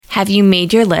Have you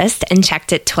made your list and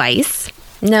checked it twice?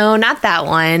 No, not that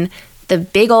one. The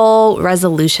big ol'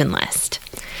 resolution list.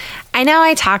 I know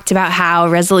I talked about how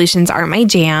resolutions aren't my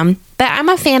jam, but I'm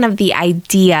a fan of the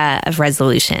idea of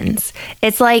resolutions.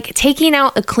 It's like taking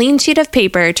out a clean sheet of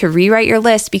paper to rewrite your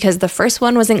list because the first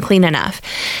one wasn't clean enough.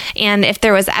 And if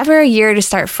there was ever a year to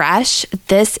start fresh,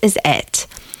 this is it.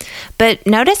 But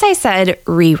notice I said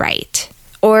rewrite,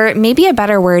 or maybe a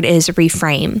better word is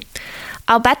reframe.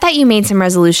 I'll bet that you made some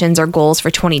resolutions or goals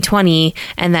for 2020,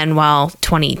 and then,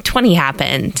 2020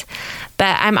 happened.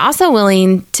 But I'm also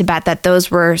willing to bet that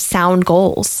those were sound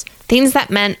goals, things that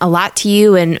meant a lot to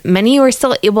you, and many you were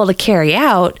still able to carry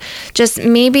out, just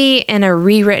maybe in a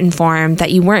rewritten form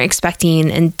that you weren't expecting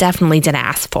and definitely didn't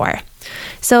ask for.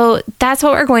 So that's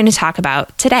what we're going to talk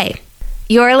about today.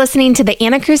 You're listening to the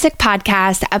Anna Krusic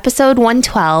Podcast, episode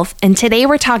 112, and today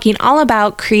we're talking all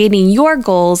about creating your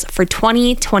goals for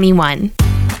 2021.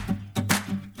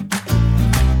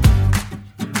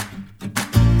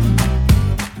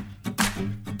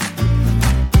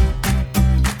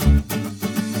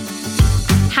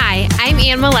 Hi, I'm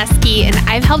Ann Molesky, and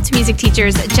I've helped music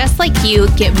teachers just like you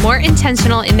get more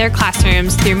intentional in their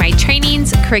classrooms through my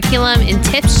trainings, curriculum, and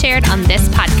tips shared on this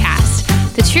podcast.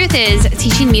 The truth is,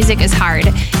 teaching music is hard.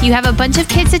 You have a bunch of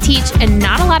kids to teach and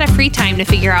not a lot of free time to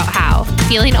figure out how.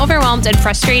 Feeling overwhelmed and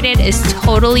frustrated is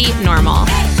totally normal.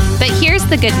 But here's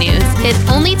the good news. It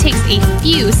only takes a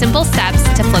few simple steps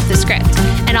to flip the script.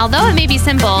 And although it may be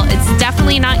simple, it's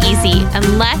definitely not easy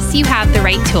unless you have the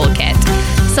right toolkit.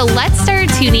 So let's start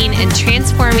tuning and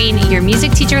transforming your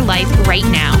music teacher life right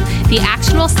now. The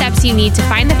actionable steps you need to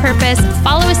find the purpose,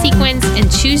 follow a sequence, and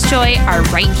choose joy are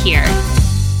right here.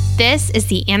 This is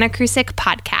the Anna Krusic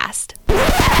Podcast.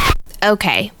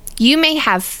 Okay, you may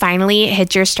have finally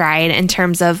hit your stride in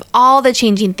terms of all the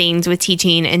changing things with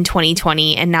teaching in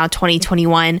 2020 and now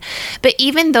 2021. But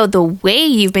even though the way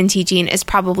you've been teaching is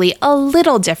probably a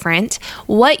little different,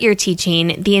 what you're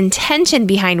teaching, the intention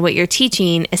behind what you're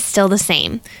teaching is still the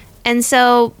same. And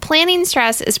so planning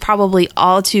stress is probably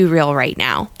all too real right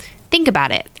now. Think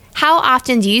about it. How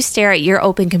often do you stare at your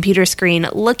open computer screen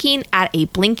looking at a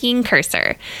blinking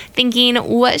cursor, thinking,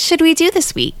 what should we do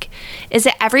this week? Is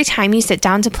it every time you sit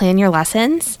down to plan your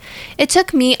lessons? It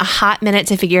took me a hot minute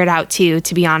to figure it out too,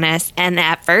 to be honest, and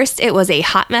at first it was a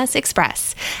hot mess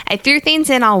express. I threw things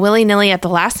in all willy-nilly at the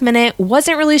last minute,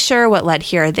 wasn't really sure what led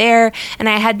here or there, and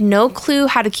I had no clue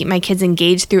how to keep my kids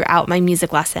engaged throughout my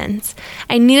music lessons.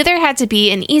 I knew there had to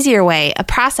be an easier way, a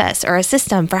process, or a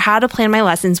system for how to plan my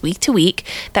lessons week to week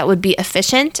that would be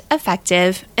efficient,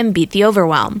 effective, and beat the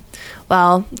overwhelm.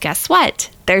 Well, guess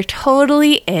what? There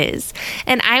totally is.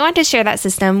 And I want to share that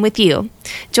system with you.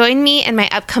 Join me in my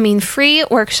upcoming free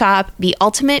workshop, The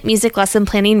Ultimate Music Lesson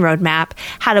Planning Roadmap,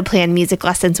 How to Plan Music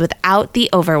Lessons Without the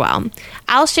Overwhelm.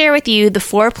 I'll share with you the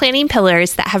 4 planning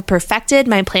pillars that have perfected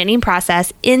my planning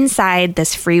process inside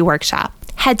this free workshop.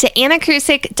 Head to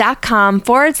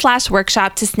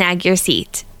annakrusic.com/workshop to snag your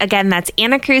seat. Again, that's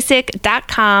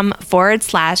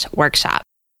annakrusic.com/workshop.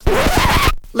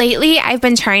 Lately, I've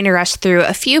been trying to rush through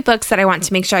a few books that I want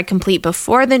to make sure I complete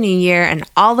before the new year and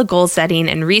all the goal setting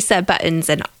and reset buttons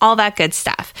and all that good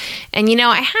stuff. And,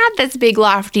 I had this big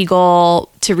lofty goal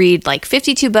to read like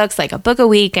 52 books, like a book a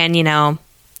week, and,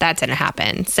 that didn't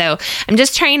happen. So I'm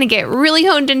just trying to get really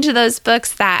honed into those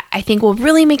books that I think will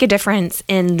really make a difference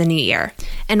in the new year.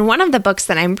 And one of the books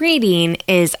that I'm reading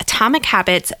is Atomic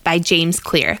Habits by James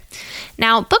Clear.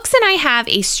 Now, books and I have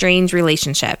a strange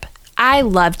relationship. I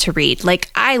love to read.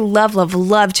 I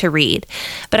love to read.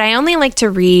 But I only like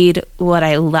to read what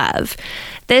I love.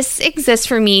 This exists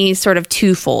for me sort of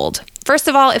twofold. First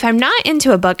of all, if I'm not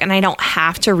into a book and I don't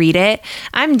have to read it,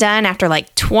 I'm done after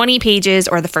 20 pages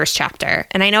or the first chapter.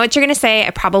 And I know what you're going to say. I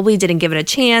probably didn't give it a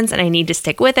chance and I need to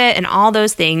stick with it and all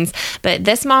those things. But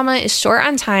this mama is short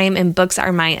on time and books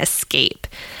are my escape.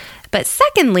 But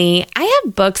secondly, I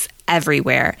have books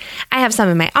everywhere. I have some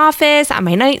in my office, on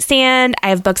my nightstand. I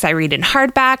have books I read in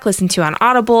hardback, listen to on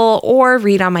Audible, or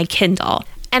read on my Kindle.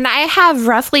 And I have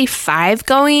roughly 5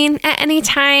 going at any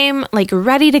time,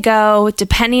 ready to go,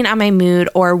 depending on my mood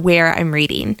or where I'm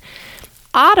reading.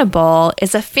 Audible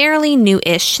is a fairly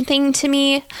new-ish thing to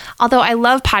me, although I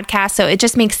love podcasts, so it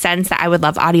just makes sense that I would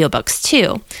love audiobooks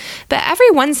too. But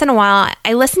every once in a while,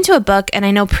 I listen to a book and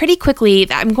I know pretty quickly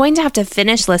that I'm going to have to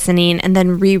finish listening and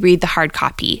then reread the hard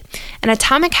copy. And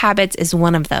Atomic Habits is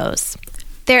one of those.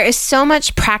 There is so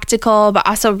much practical but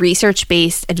also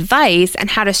research-based advice on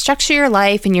how to structure your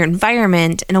life and your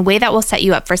environment in a way that will set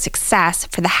you up for success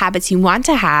for the habits you want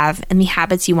to have and the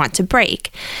habits you want to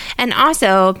break. And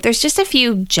also, there's just a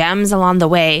few gems along the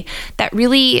way that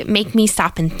really make me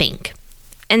stop and think.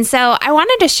 And so I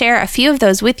wanted to share a few of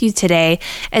those with you today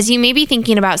as you may be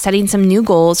thinking about setting some new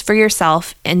goals for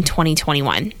yourself in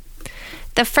 2021.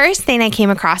 The first thing I came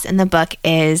across in the book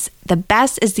is, "The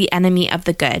best is the enemy of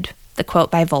the good," the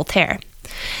quote by Voltaire.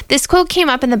 This quote came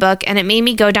up in the book and it made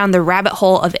me go down the rabbit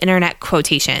hole of internet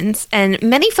quotations. And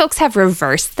many folks have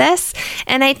reversed this,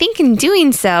 and I think in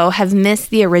doing so have missed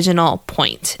the original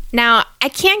point. Now, I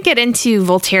can't get into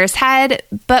Voltaire's head,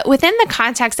 but within the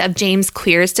context of James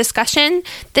Clear's discussion,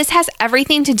 this has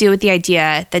everything to do with the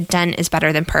idea that done is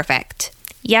better than perfect.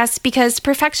 Yes, because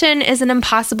perfection is an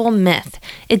impossible myth.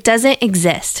 It doesn't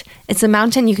exist. It's a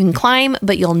mountain you can climb,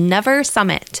 but you'll never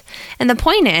summit. And the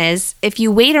point is, if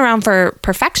you wait around for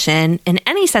perfection, in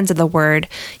any sense of the word,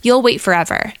 you'll wait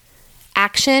forever.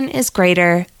 Action is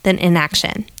greater than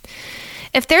inaction.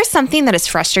 If there's something that is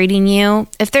frustrating you,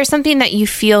 if there's something that you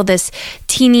feel this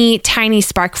teeny tiny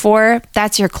spark for,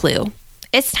 that's your clue.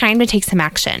 It's time to take some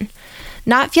action.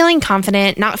 Not feeling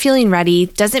confident, not feeling ready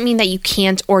doesn't mean that you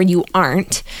can't or you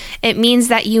aren't. It means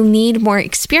that you need more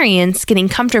experience getting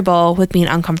comfortable with being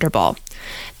uncomfortable.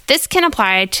 This can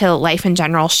apply to life in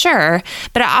general, sure,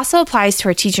 but it also applies to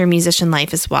our teacher-musician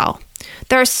life as well.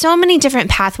 There are so many different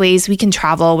pathways we can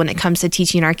travel when it comes to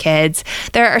teaching our kids.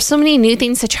 There are so many new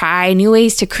things to try, new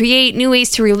ways to create, new ways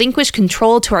to relinquish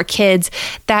control to our kids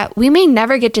that we may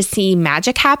never get to see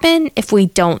magic happen if we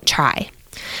don't try.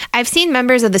 I've seen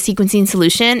members of the Sequencing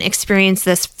Solution experience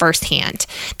this firsthand.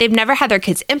 They've never had their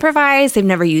kids improvise, they've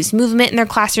never used movement in their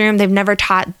classroom, they've never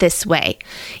taught this way.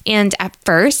 And at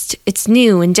first, it's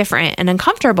new and different and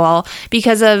uncomfortable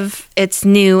because of its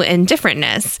new and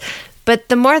differentness. But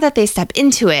the more that they step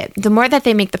into it, the more that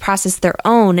they make the process their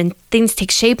own and things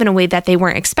take shape in a way that they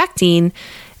weren't expecting,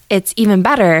 it's even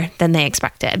better than they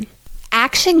expected.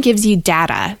 Action gives you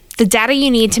data. The data you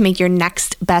need to make your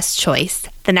next best choice,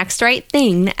 the next right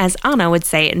thing, as Anna would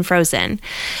say in Frozen.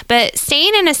 But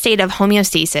staying in a state of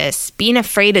homeostasis, being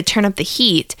afraid to turn up the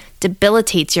heat,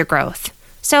 debilitates your growth.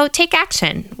 So take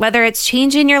action, whether it's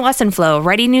changing your lesson flow,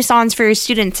 writing new songs for your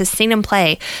students to sing and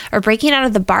play, or breaking out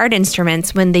of the barred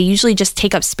instruments when they usually just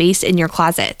take up space in your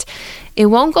closet. It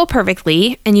won't go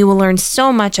perfectly, and you will learn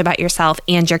so much about yourself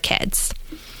and your kids.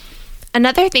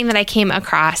 Another thing that I came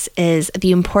across is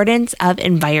the importance of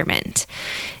environment.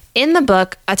 In the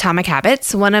book, Atomic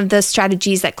Habits, one of the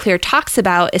strategies that Clear talks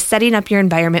about is setting up your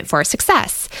environment for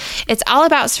success. It's all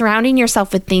about surrounding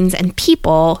yourself with things and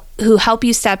people who help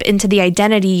you step into the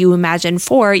identity you imagine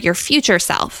for your future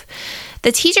self.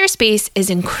 The teacher space is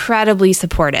incredibly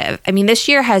supportive. I mean, this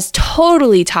year has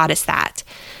totally taught us that,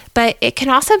 but it can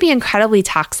also be incredibly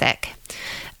toxic.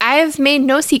 I've made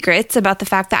no secrets about the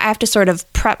fact that I have to sort of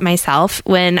prep myself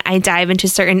when I dive into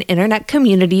certain internet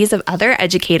communities of other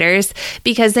educators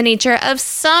because the nature of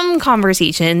some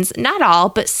conversations, not all,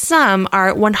 but some,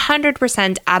 are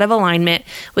 100% out of alignment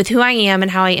with who I am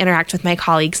and how I interact with my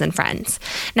colleagues and friends.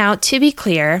 Now, to be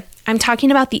clear, I'm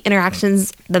talking about the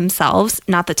interactions themselves,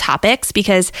 not the topics,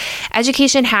 because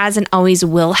education has and always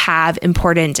will have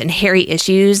important and hairy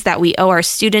issues that we owe our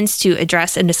students to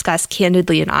address and discuss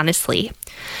candidly and honestly.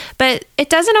 But it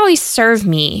doesn't always serve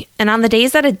me, and on the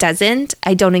days that it doesn't,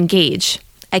 I don't engage.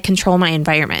 I control my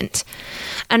environment.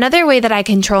 Another way that I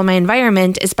control my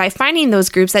environment is by finding those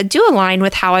groups that do align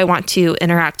with how I want to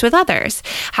interact with others,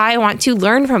 how I want to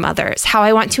learn from others, how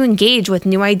I want to engage with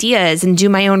new ideas and do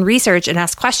my own research and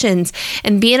ask questions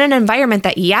and be in an environment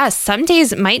that, yes, some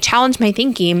days might challenge my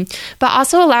thinking, but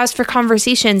also allows for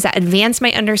conversations that advance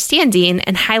my understanding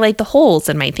and highlight the holes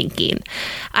in my thinking.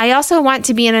 I also want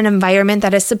to be in an environment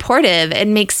that is supportive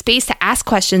and makes space to ask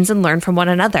questions and learn from one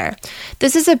another.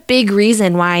 This is a big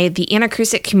reason why the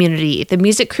Anacrusic community, the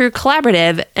Music Crew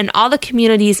Collaborative, and all the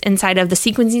communities inside of the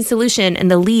Sequencing Solution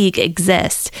and the League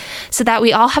exist, so that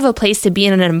we all have a place to be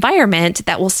in an environment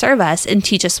that will serve us and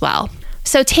teach us well.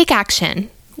 So take action.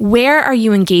 Where are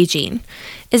you engaging?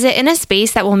 Is it in a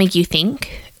space that will make you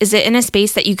think? Is it in a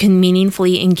space that you can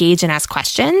meaningfully engage and ask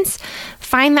questions?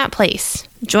 Find that place.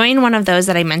 Join one of those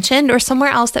that I mentioned or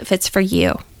somewhere else that fits for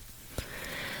you.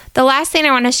 The last thing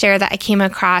I want to share that I came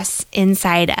across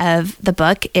inside of the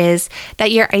book is that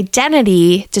your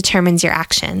identity determines your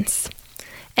actions.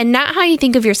 And not how you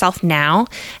think of yourself now,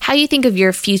 how you think of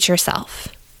your future self.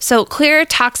 So Clear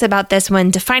talks about this when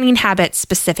defining habits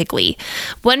specifically.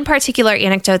 One particular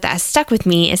anecdote that has stuck with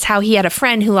me is how he had a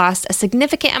friend who lost a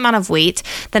significant amount of weight,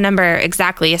 the number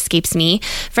exactly escapes me,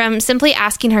 from simply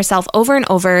asking herself over and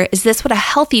over, is this what a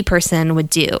healthy person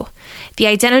would do? The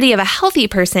identity of a healthy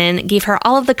person gave her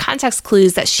all of the context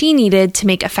clues that she needed to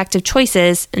make effective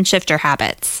choices and shift her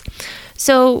habits.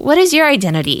 So what is your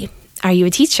identity? Are you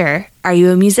a teacher? Are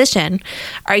you a musician?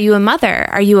 Are you a mother?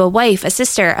 Are you a wife, a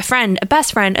sister, a friend, a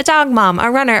best friend, a dog mom, a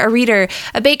runner, a reader,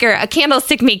 a baker, a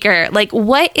candlestick maker? Like,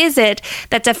 what is it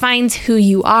that defines who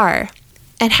you are?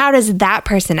 And how does that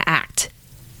person act?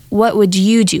 What would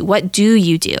you do? What do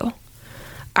you do?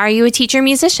 Are you a teacher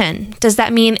musician? Does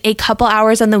that mean a couple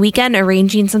hours on the weekend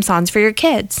arranging some songs for your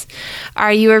kids?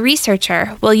 Are you a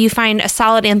researcher? Will you find a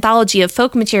solid anthology of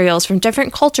folk materials from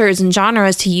different cultures and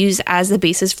genres to use as the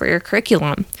basis for your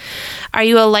curriculum? Are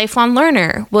you a lifelong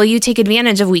learner? Will you take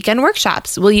advantage of weekend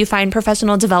workshops? Will you find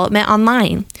professional development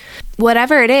online?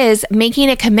 Whatever it is, making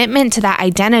a commitment to that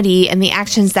identity and the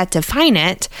actions that define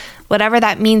it, whatever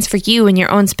that means for you and your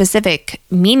own specific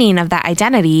meaning of that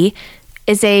identity,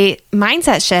 is a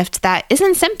mindset shift that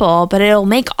isn't simple, but it'll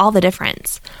make all the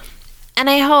difference. And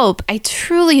I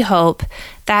truly hope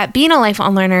that being a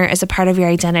lifelong learner is a part of your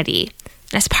identity.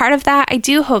 And as part of that, I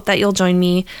do hope that you'll join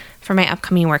me for my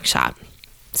upcoming workshop.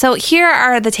 So here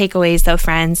are the takeaways though,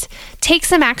 friends. Take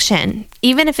some action,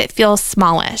 even if it feels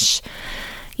smallish.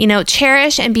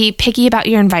 Cherish and be picky about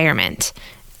your environment.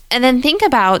 And then think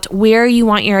about where you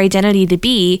want your identity to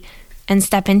be and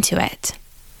step into it.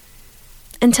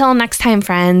 Until next time,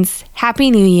 friends,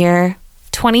 Happy New Year,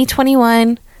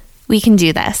 2021, we can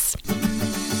do this.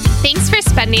 Thanks for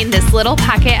spending this little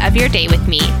pocket of your day with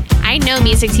me. I know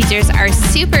music teachers are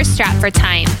super strapped for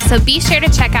time, so be sure to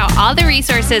check out all the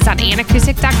resources on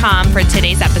annakrusek.com for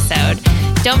today's episode.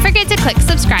 Don't forget to click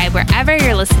subscribe wherever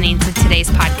you're listening to today's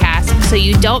podcast so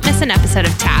you don't miss an episode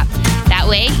of TAP. That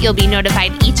way, you'll be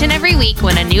notified each and every week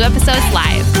when a new episode's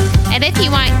live. And if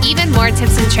you want even more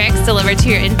tips and tricks delivered to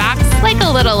your inbox, like a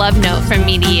little love note from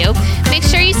me to you, make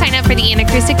sure you sign up for the Anna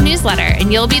Krusek newsletter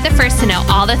and you'll be the first to know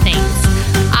all the things.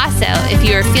 Also, if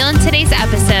you are feeling today's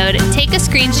episode, take a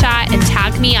screenshot and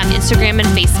tag me on Instagram and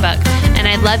Facebook. And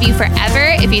I'd love you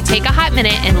forever if you take a hot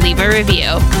minute and leave a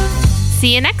review.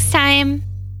 See you next time.